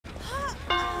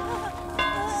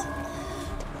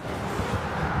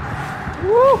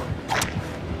Woo!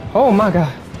 Oh my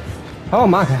god. Oh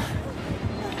my god.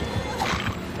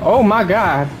 Oh my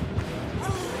god.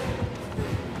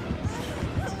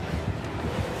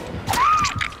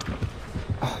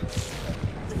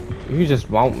 You just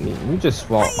want me. You just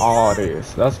want all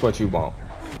this. That's what you want.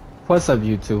 What's up,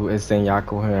 YouTube? It's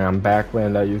Zangyaku here. I'm back with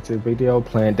another YouTube video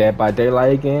playing Dead by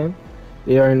Daylight again.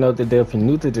 You already know the deal. If you're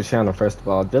new to the channel, first of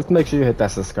all, just make sure you hit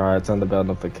that subscribe, turn the bell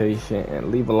notification,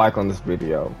 and leave a like on this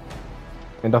video.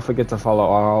 And don't forget to follow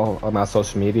all of my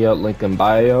social media, link in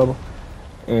bio.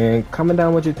 And comment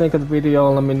down what you think of the video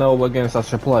and let me know what games I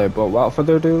should play. But without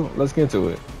further ado, let's get into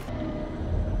it.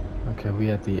 Okay, we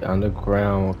at the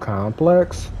underground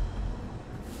complex.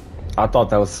 I thought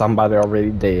that was somebody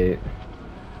already dead.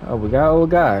 Oh, we got an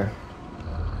old guy.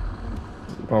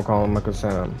 We're gonna call him Uncle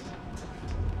Sam.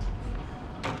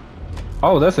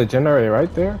 Oh, that's a generator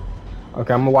right there.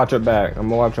 Okay, I'm gonna watch it back. I'm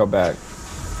gonna watch your back.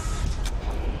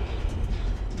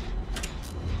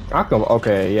 I can.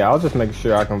 Okay, yeah, I'll just make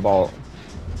sure I can vault.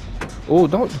 Oh,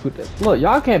 don't look.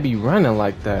 Y'all can't be running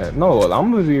like that. No, I'm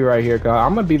gonna be right here, cause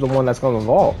I'm gonna be the one that's gonna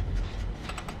vault.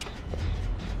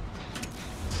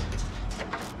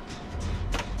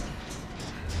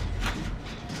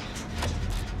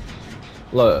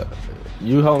 Look,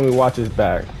 you help me watch his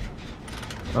back.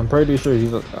 I'm pretty sure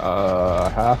he's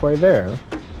halfway there.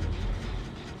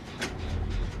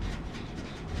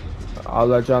 I'll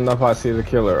let y'all know if I see the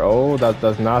killer. Oh, that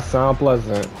does not sound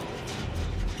pleasant.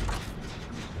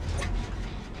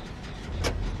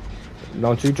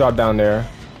 Don't you drop down there.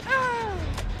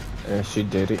 And she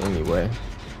did it anyway.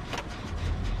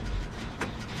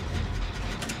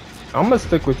 I'm gonna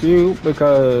stick with you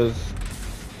because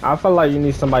I feel like you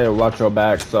need somebody to watch your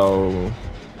back, so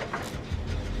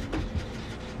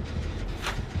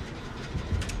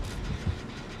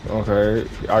okay,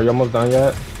 are you almost done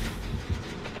yet?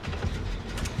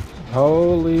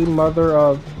 Holy mother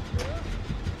of...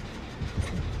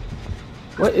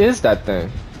 What is that thing?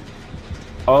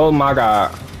 Oh my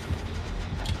god.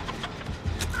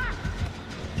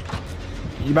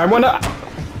 You might wanna...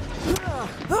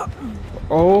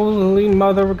 Holy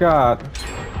mother of god.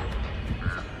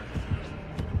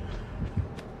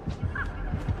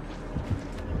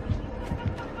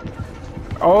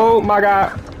 Oh my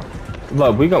god.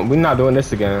 Look, we're not doing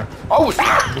this again. Oh!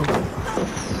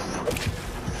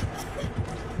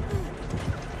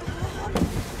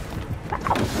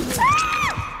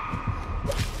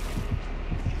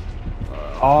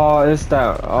 Oh, it's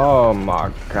that. Oh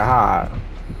my god.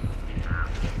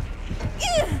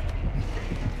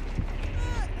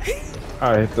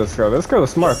 Alright, let's go. This girl is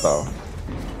smart though.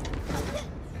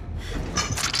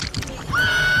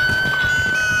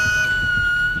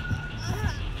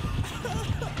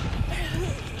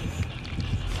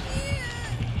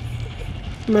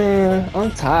 Man,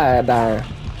 I'm tired, dying.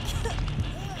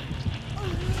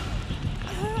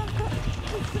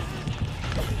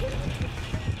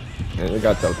 And you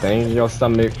got your things in your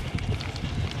stomach.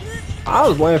 I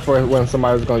was waiting for when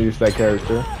somebody was gonna use that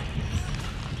character.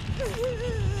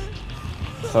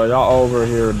 So y'all over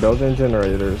here building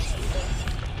generators.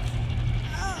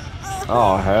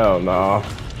 Oh hell no.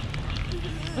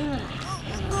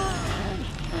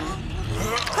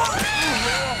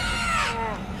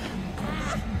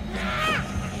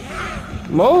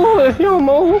 Move if you don't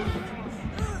move.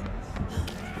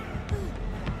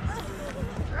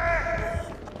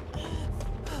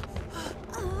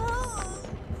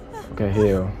 Okay,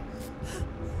 heal.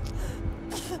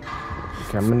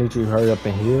 Okay, I'm gonna need you to hurry up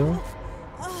and heal.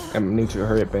 I'm gonna need you to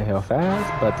hurry up and heal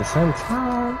fast, but at the same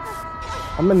time,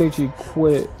 I'm gonna need you to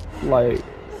quit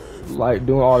like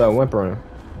doing all that whimpering.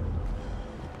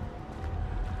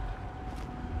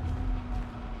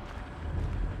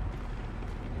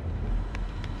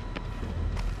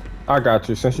 I got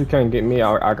you. Since you can't get me,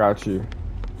 I got you.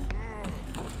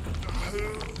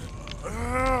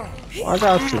 I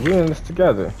got you. We in this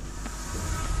together.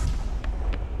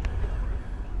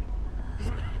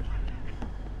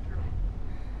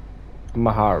 I'm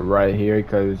gonna hide right here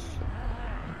because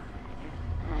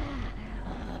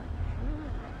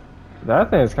that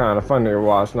thing's kind of funny to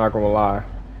watch. Not gonna lie.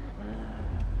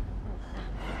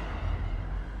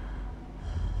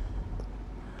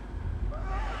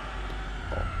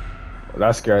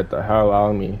 That scared the hell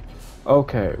out of me.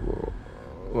 Okay, well,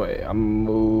 wait, I'm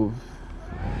move.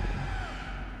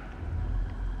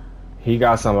 He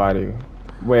got somebody.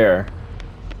 Where?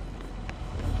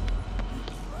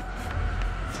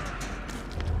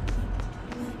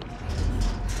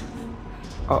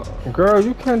 Oh, girl,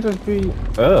 you can't just be.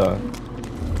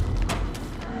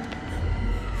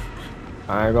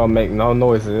 I ain't gonna make no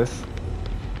noises.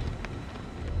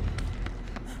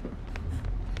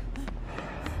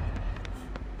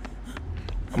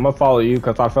 I'm gonna follow you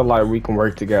because I feel like we can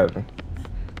work together.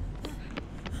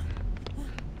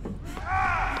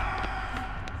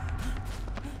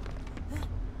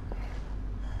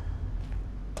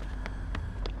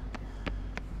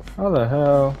 How the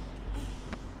hell?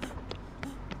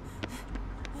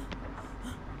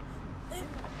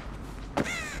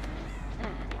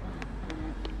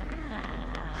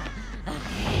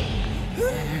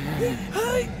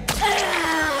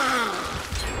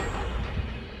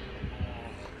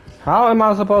 How am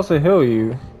I supposed to heal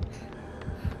you?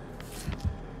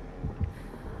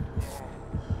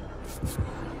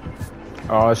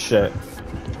 Oh shit.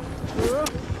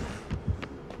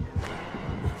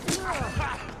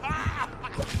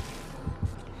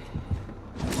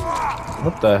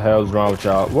 What the hell is wrong with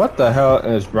y'all? What the hell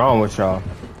is wrong with y'all?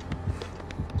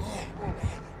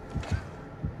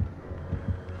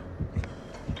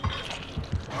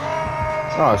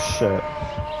 Oh shit.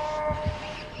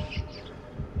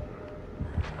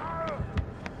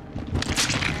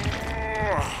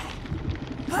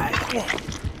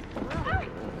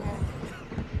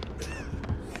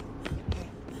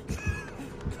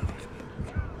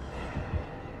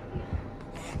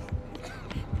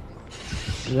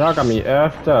 Y'all got me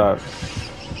effed up.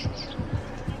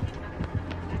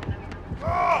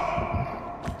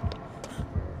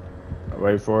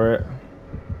 Wait for it.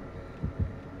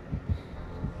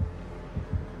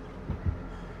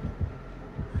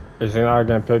 Is he not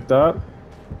getting picked up?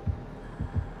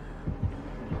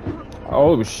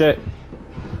 Oh shit.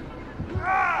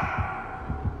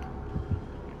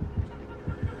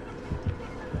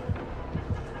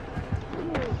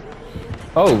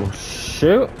 Oh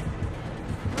shoot.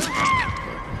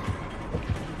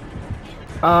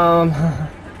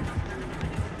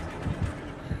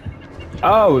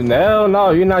 Oh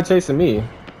no, you're not chasing me.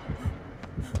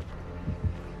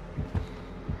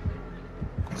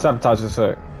 Sabotage this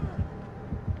hook.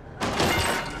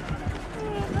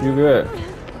 You good?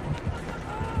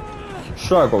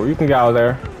 Struggle, you can get out of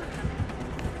there.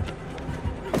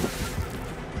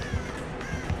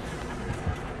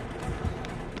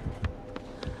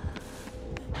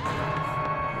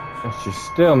 And she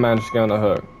still managed to get on the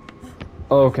hook.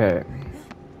 Okay.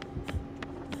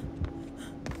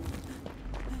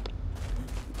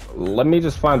 Let me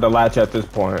just find the latch at this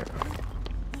point.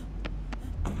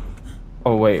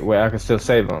 Oh wait, I can still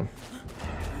save him.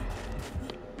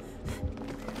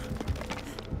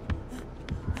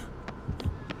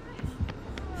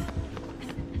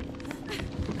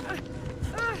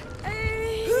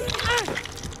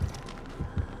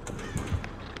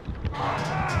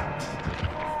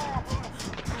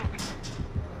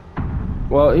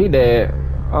 Well, he dead.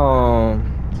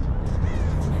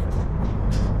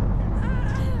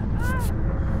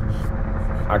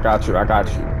 I got you.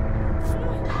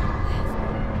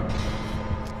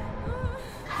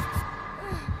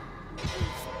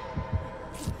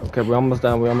 Okay, we're almost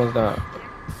done.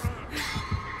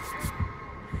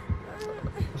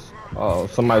 Oh,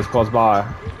 somebody's close by.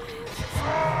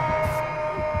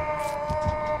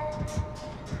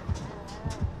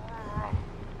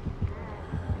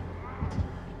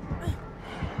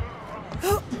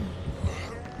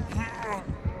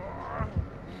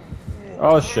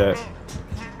 Oh shit.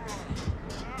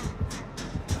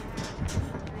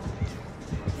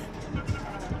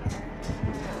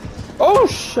 Oh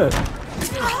shit.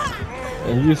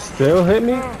 And you still hit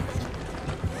me?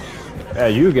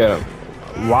 Hey, you get him.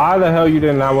 Why the hell you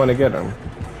did not want to get him?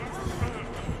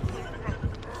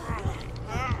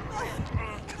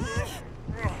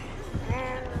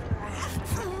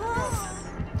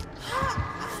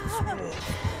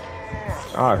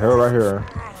 Ah, here, right here.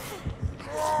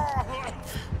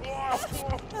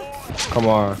 Come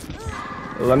on.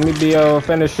 Let me be able to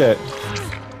finish it.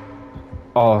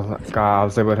 Oh god, I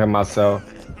was able to hit myself.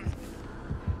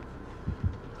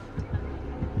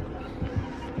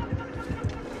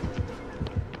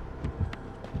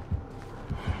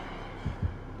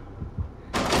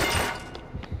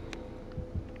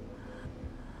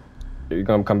 Are you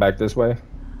gonna come back this way?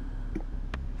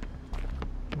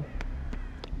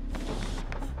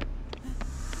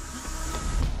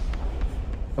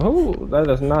 Oh, that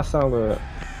does not sound good.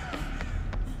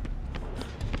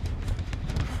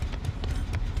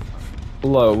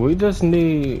 Look, we just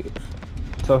need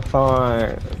to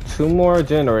find 2 more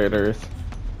generators.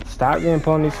 Stop getting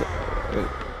ponies.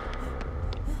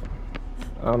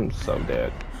 I'm so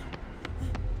dead.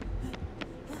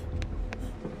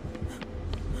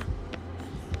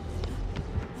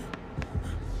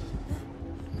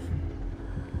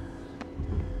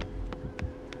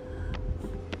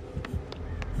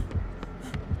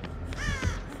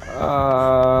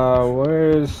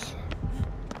 Where's...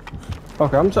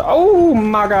 Okay, I'm so. Oh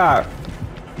my god.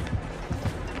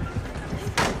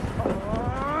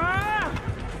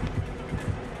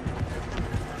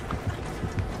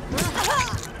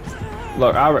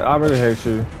 Look, I really hate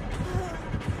you.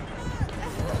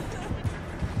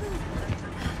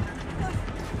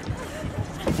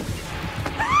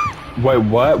 Wait,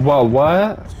 what?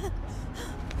 What?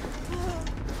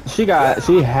 She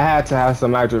had to have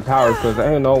some magic powers because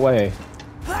there ain't no way.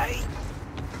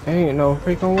 Ain't no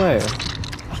freaking way.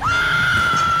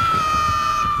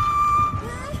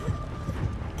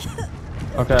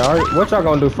 Okay, alright, what y'all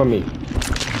gonna do for me?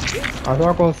 Are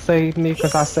y'all gonna save me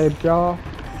because I saved y'all?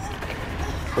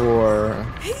 Or...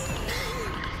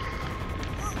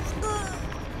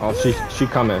 Oh, she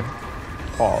coming.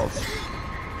 Pause.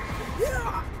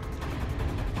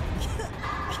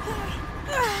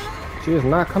 She is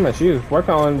not coming. She is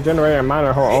working on generating and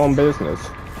minding her own business.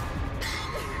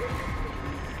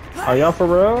 Are y'all for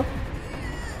real?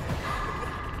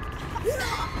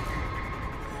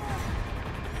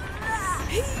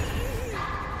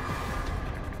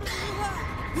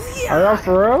 Are y'all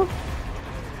for real?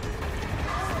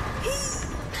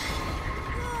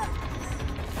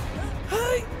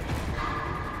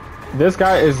 This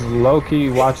guy is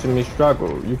low-key watching me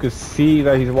struggle. You can see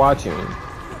that he's watching me.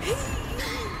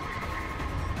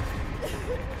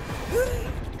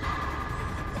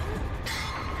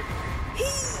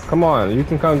 Come on, you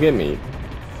can come get me.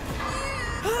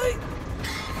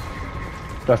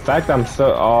 The fact I'm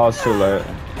so... Oh, it's too late.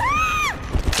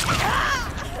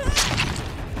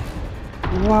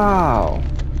 Wow.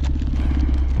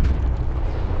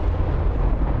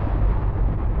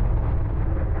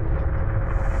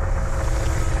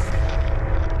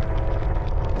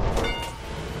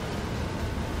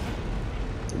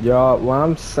 Y'all,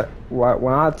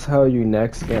 when I tell you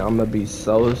next game, I'm gonna be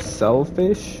so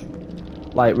selfish.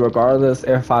 Like, regardless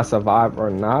if I survive or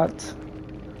not,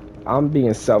 I'm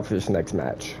being selfish next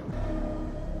match.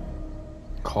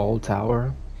 Cold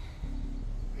Tower.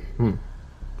 You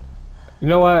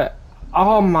know what?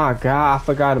 Oh my god, I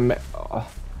forgot to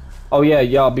oh yeah,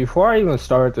 y'all, before I even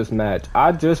started this match,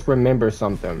 I just remembered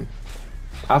something.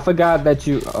 I forgot that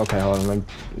you... Okay, hold on, let me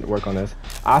work on this.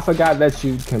 I forgot that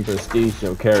you can prestige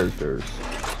your characters.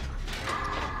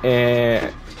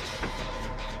 And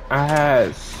I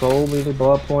had so many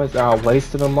blood points that I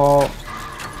wasted them all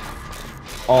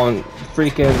on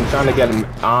freaking trying to get them.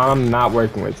 I'm not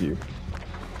working with you.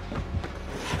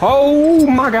 Oh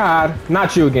my god,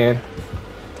 not you again.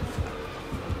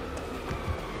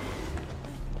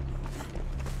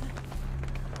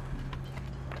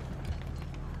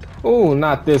 Oh,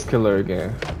 not this killer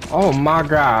again. Oh my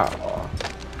god.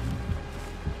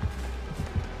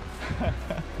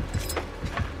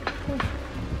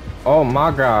 Oh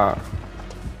my god.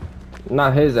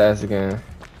 Not his ass again.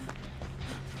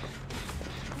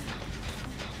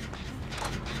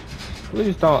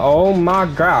 Please don't. Oh my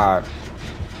god.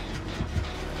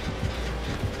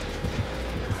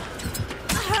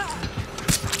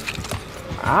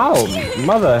 Ow,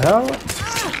 mother hell.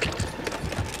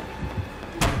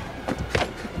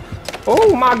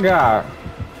 Oh my god.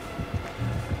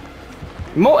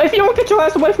 Mo, if you don't get your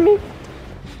ass away from me.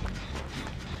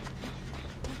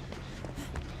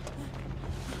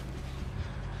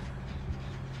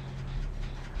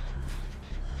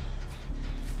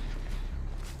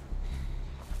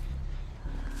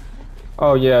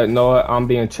 Oh yeah, no, I'm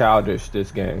being childish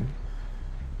this game.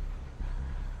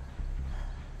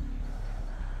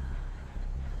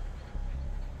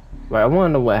 Like, I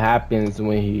wanna know what happens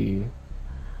when he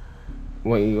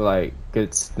like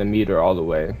gets the meter all the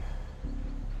way.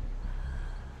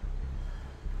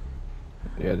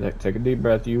 Yeah, take a deep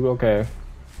breath. You okay?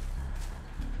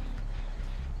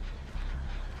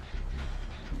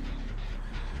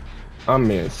 I'm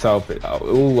being selfish.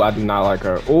 Ooh, I do not like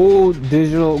her. Ooh,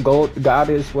 digital gold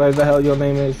goddess, where the hell your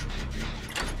name is?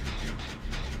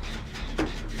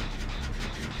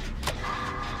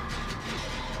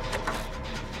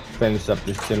 Finish up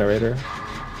this generator.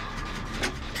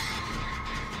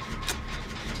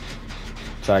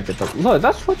 Try to get the... Look,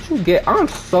 that's what you get. I'm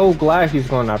so glad he's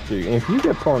going after you. And if you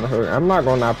get prone to her, I'm not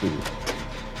going after you.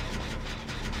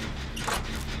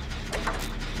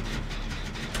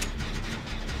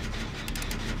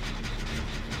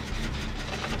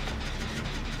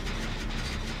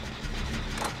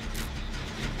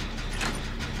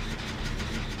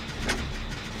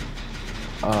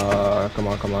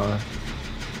 Come on.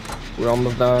 We're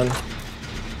almost done.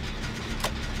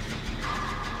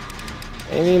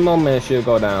 Any moment she'll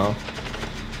go down.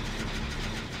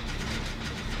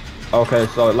 Okay,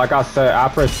 so like I said, I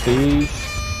prestige.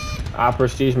 I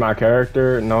prestige my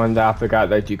character, knowing that I forgot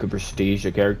that you could prestige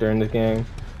your character in this game.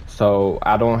 So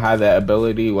I don't have that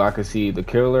ability where I can see the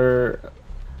killer,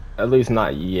 at least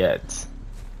not yet.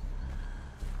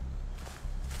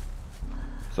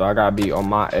 So I gotta be on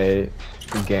my A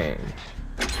game.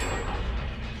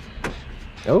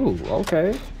 Oh,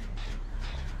 okay.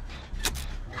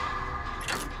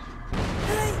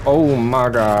 Oh my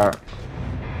god.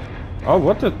 Oh,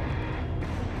 what the?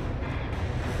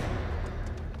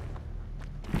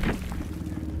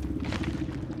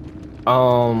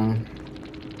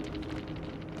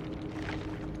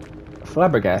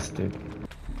 Flabbergasted.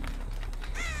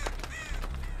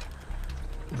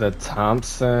 The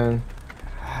Thompson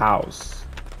house.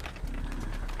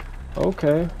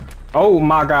 Okay. Oh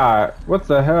my god. What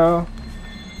the hell?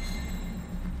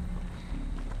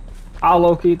 I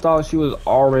low-key thought she was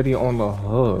already on the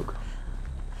hook.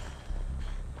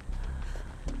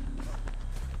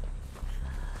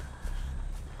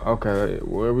 Okay,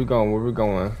 where are we going? Where are we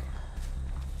going?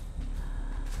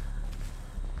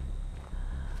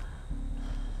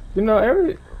 You know,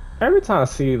 every time I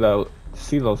see those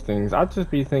things, I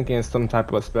just be thinking some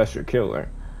type of special killer,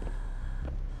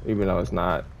 even though it's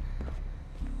not.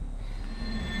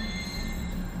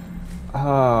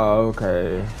 Oh,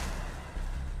 okay.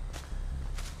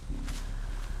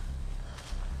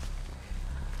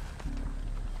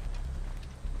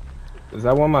 Is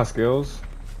that one of my skills?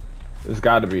 It's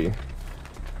got to be.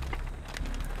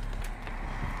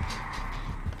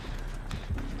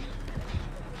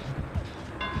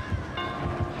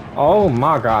 Oh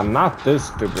my god, not this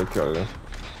stupid killer.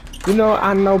 You know,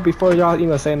 I know before y'all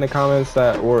even say in the comments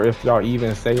that, or if y'all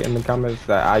even say it in the comments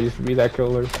that I used to be that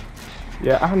killer.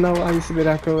 Yeah, I know I used to be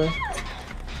that killer.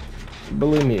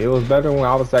 Believe me, it was better when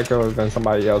I was that killer than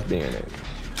somebody else being it.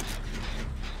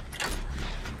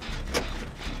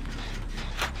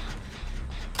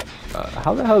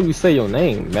 How the hell do you say your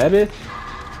name, Meredith?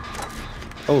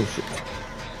 Oh shit.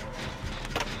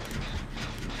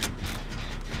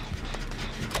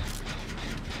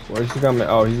 Where's he coming?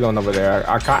 Oh, he's going over there.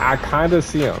 I kind of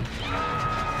see him.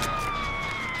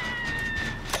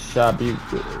 Shabby.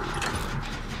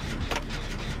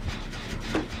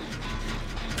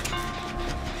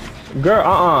 Girl,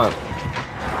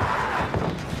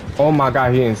 Oh my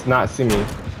god, he didn't not see me.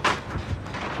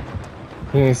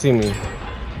 He didn't see me.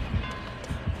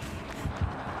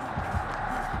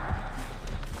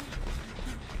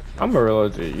 I'm a real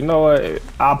G. You know what?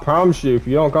 I promise you, if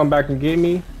you don't come back and get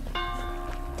me.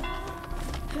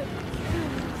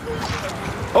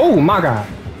 Oh my god.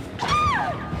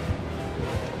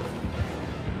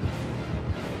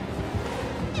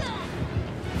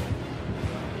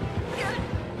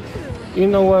 You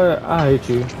know what? I hate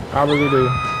you. I really do.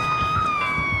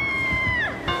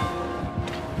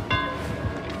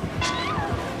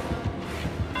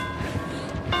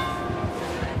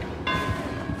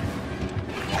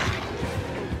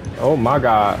 Oh my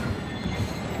god.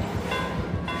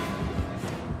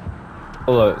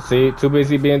 Look, see, too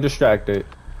busy being distracted.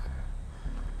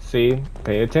 See,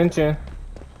 pay attention.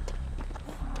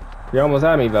 You almost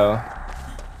had me though.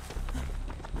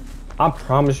 I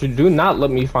promise you, do not let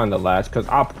me find the latch, because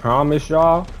I promise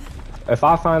y'all, if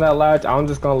I find that latch, I'm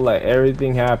just gonna let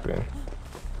everything happen.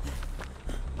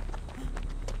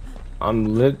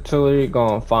 I'm literally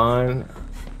gonna find,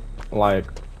 like,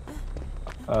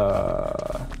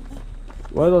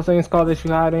 what are those things called that you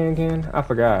hide in again? I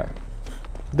forgot.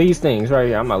 These things right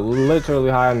here. I'm gonna literally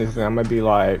hide in this thing. I'm gonna be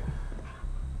like,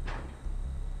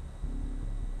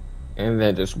 and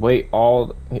then just wait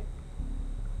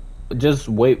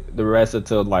the rest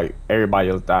until like everybody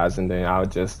else dies, and then I'll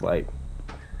just like,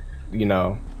 you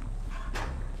know,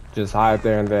 just hide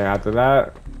there, and then after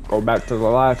that, go back to the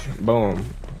latch. Boom,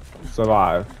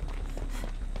 survive.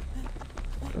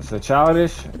 Is it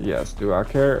childish? Yes. Do I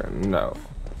care? No.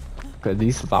 Because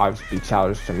these vibes be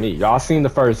childish to me. Y'all seen the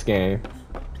first game.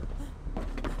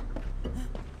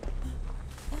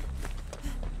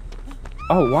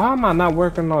 Oh, why am I not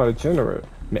working on a generator?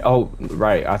 Oh,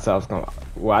 right. I said I was gonna.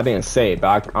 Well, I didn't say it,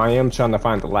 but I am trying to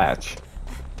find the latch.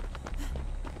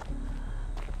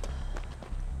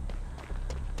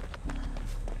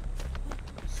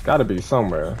 It's gotta be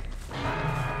somewhere.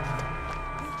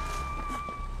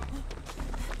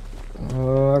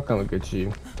 I'll come get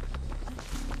you.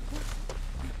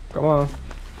 Come on.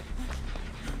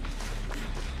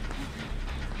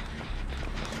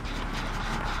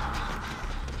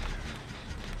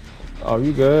 Oh,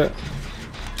 you good?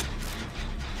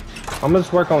 I'm gonna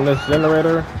just work on this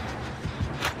generator.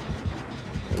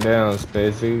 Down,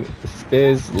 Spizzly.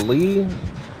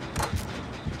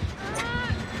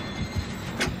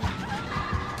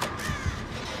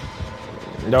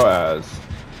 Your ass.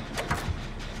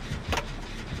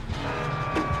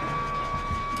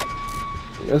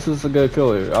 This is a good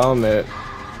killer, I'll admit.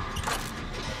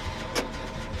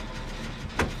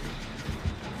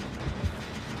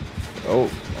 Oh,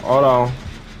 hold on.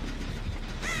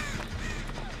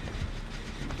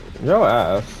 Your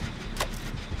ass.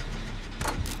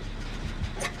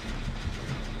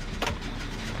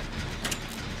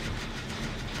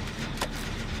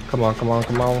 Come on, come on,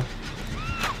 come on.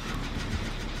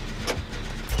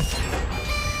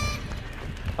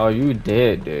 Oh, you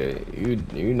dead,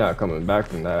 dude. You not coming back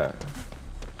from that.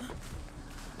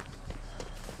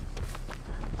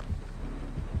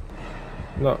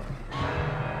 No.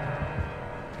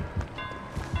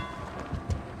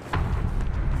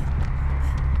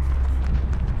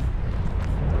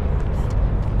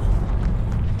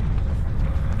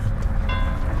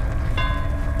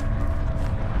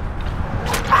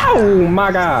 Oh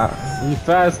my god, you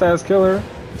fast ass killer.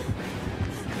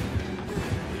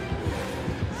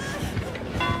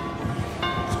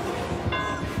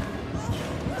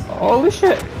 Holy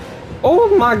shit.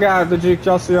 Oh my god, did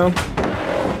y'all see him?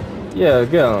 Yeah,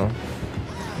 get him.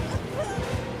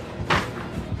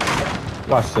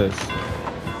 Watch this.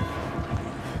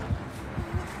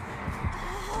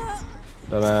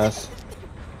 Dumbass.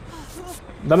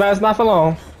 Dumbass, not for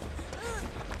long.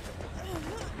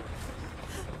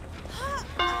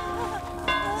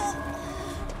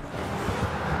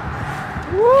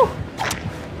 Woo!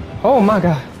 Oh my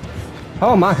god.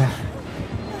 Oh my god.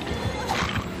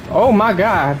 Oh my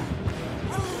god.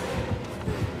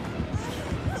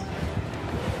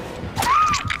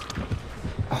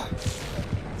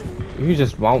 You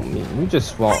just want me. You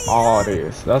just want all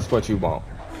this. That's what you want.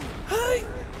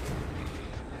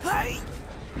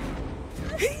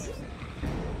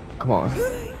 Come on.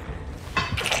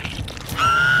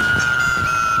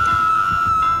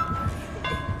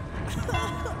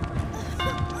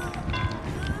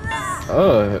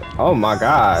 Oh my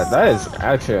god, that is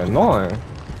actually annoying.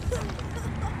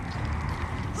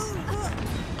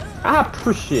 I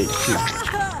appreciate you.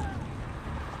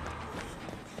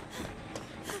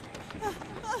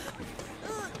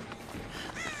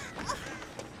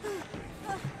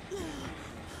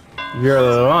 You're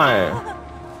lying.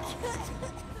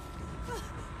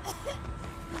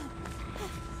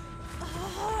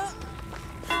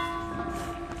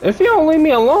 If you don't leave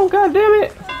me alone,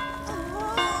 goddammit.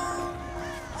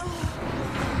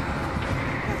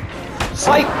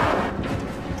 Psych!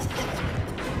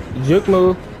 Juke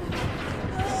move.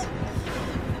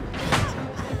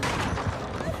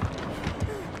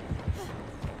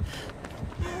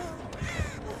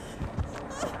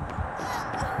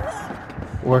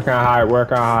 Working high,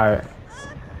 working high.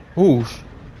 Whoosh.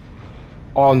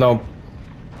 Oh no.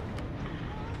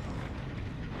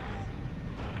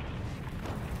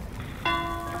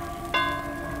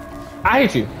 I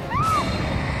hate you.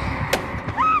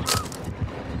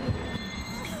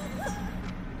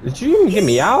 Did you even get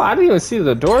me out? I didn't even see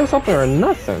the doors open or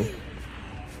nothing.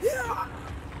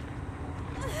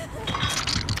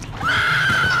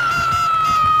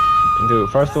 Dude,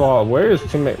 first of all, where is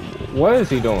teammate? What is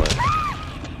he doing?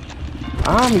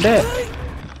 I'm dead.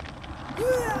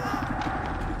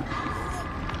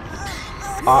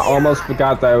 I almost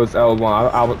forgot that it was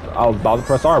L1. I was about to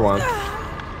press R1.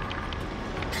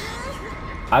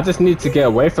 I just need to get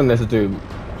away from this dude.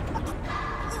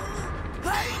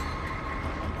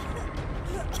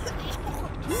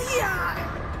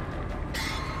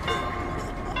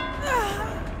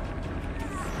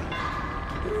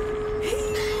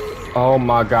 Oh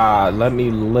my god, let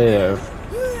me live.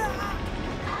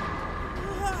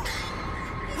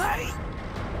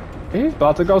 He's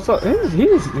about to go so he's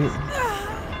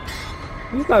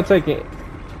not taking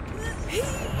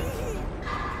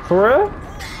for real?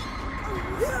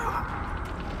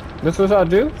 This what I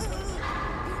do?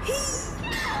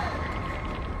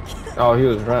 Oh, he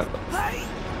was running.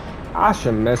 I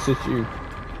should message you.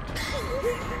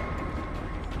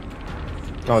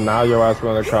 Oh, now your ass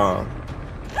wanna come.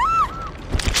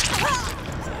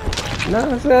 No,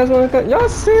 his ass wanna come. Y'all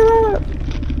see that?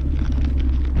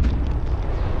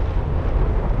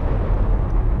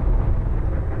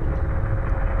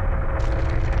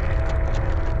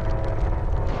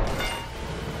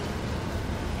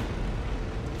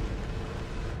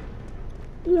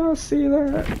 Y'all see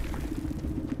that?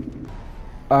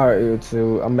 Alright,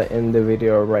 YouTube, I'm gonna end the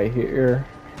video right here.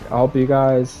 I hope you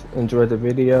guys enjoyed the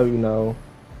video. You know,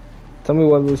 tell me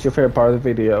what was your favorite part of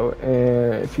the video,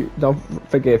 and if you don't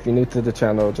forget, if you're new to the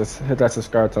channel, just hit that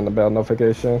subscribe, turn the bell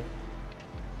notification,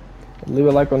 leave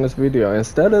a like on this video.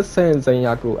 Instead of saying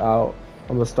Zangyaku out,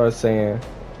 I'm gonna start saying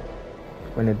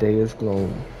When the day is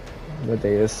gloom, the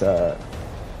day is sad,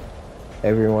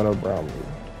 everyone around me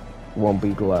won't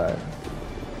be glad.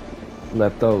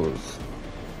 Let those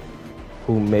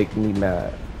who make me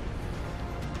mad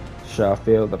shall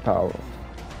feel the power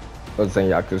of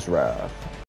Zanyaku's wrath.